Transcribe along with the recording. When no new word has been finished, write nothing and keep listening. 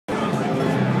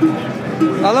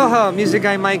Aloha, Music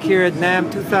Guy Mike here at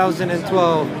Namm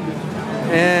 2012.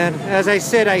 And as I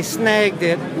said, I snagged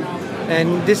it.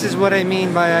 And this is what I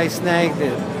mean by I snagged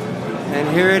it. And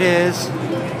here it is.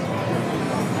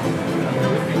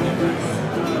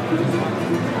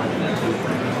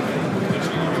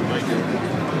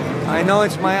 I know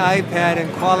it's my iPad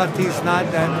and quality's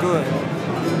not that good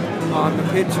on the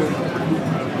picture.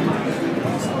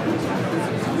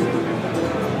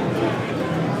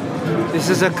 This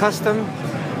is a custom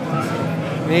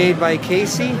made by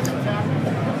Kamaka.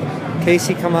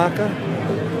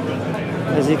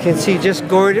 As you can see, just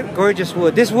gorgeous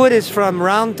wood. This wood is from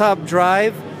Round Top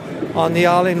Drive on the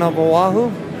island of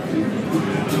Oahu.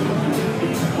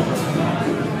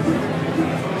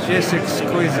 Just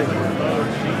exquisite.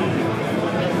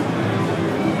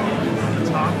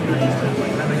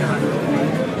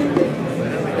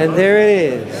 And there it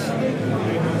is.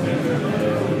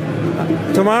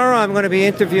 Tomorrow I'm going to be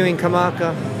interviewing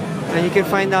Kamaka, and you can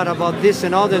find out about this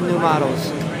and all the new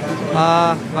models.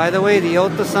 By the way, the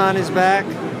Otosan is back.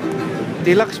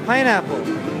 Deluxe Pineapple,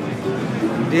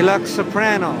 Deluxe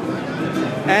Soprano,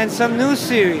 and some new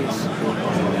series.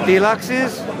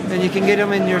 Deluxes, and you can get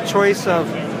them in your choice of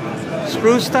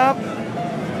spruce top,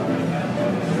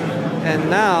 and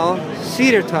now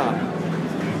cedar top.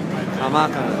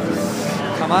 Kamakas.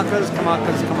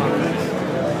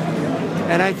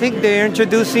 And I think they're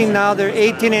introducing now their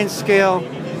 18-inch scale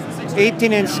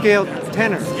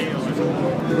tenor,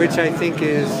 which I think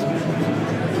is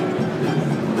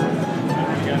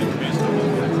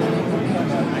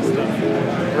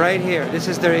right here. This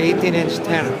is their 18-inch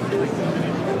tenor.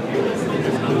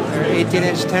 Their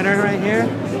 18-inch tenor right here,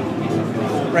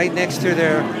 right next to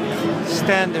their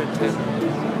standard tenor.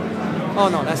 Oh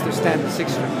no, that's their standard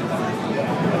 6-string.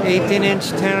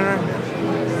 18-inch tenor.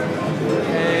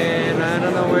 And I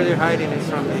don't know where they're hiding it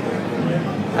from me.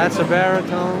 That's a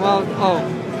baritone. Well, oh,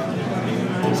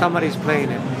 somebody's playing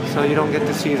it, so you don't get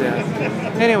to see that.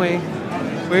 Anyway,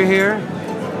 we're here,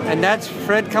 and that's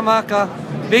Fred Kamaka,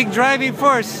 big driving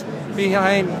force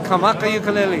behind Kamaka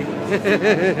ukulele.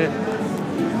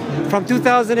 From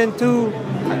 2002,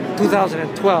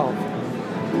 2012,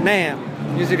 Namm,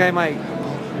 Music Guy Mike,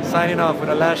 signing off with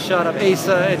a last shot of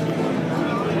Asa and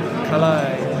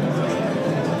Kalai.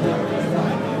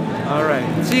 All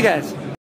right, see you guys.